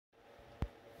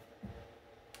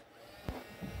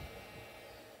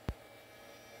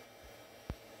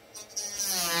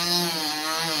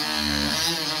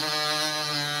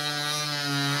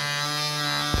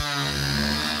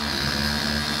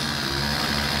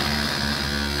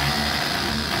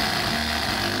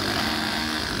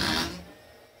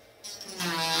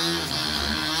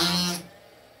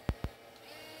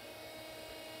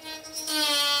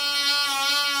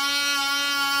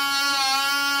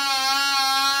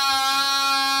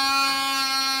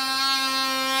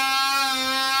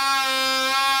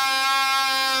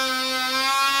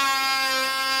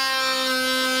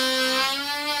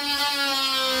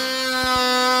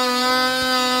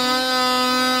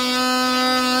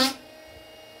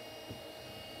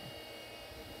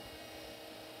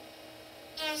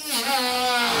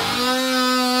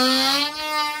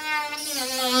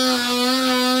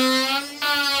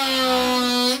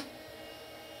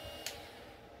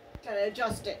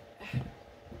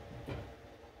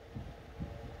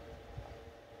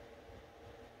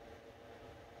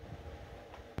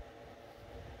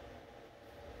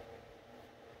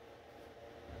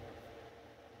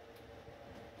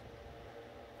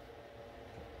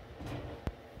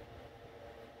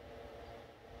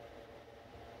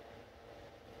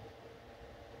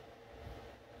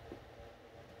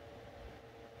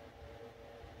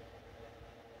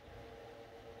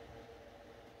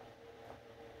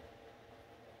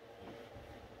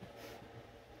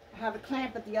have a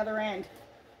clamp at the other end.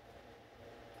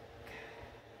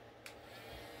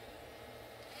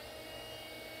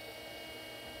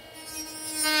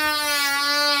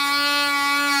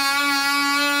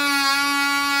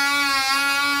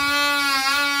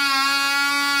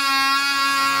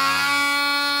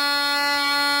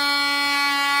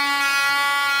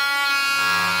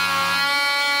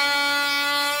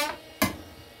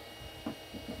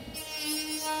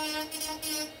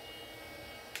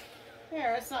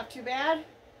 There, it's not too bad.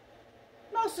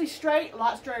 Mostly straight, a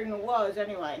lot straighter than it was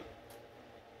anyway.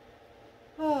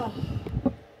 Oh.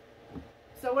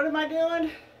 So what am I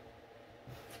doing?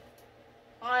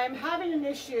 I'm having an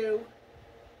issue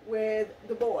with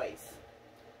the boys.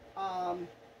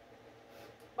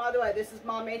 By the way, this is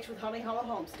Mom H with Honey Hollow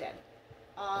Homestead.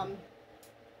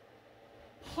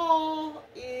 Paul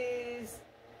is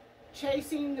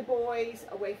chasing the boys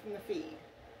away from the feed.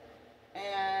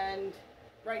 And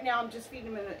right now I'm just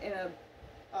feeding them in a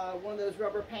one of those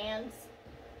rubber pans.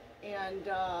 And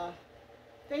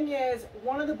thing is,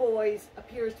 one of the boys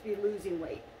appears to be losing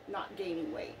weight, not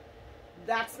gaining weight.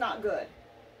 That's not good.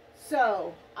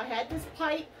 So I had this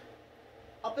pipe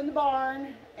up in the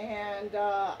barn, and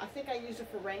I think I used it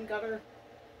for rain gutter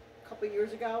a couple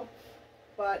years ago.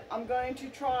 But I'm going to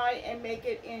try and make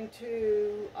it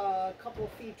into a couple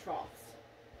of feed troughs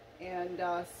and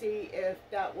see if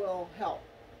that will help.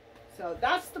 So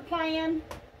that's the plan.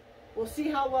 We'll see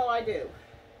how well I do.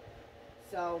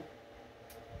 So,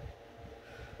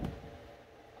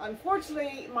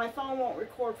 unfortunately, my phone won't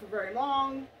record for very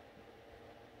long.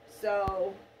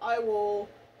 So, I will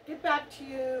get back to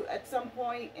you at some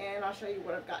point and I'll show you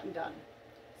what I've gotten done.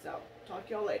 So, talk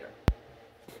to y'all later.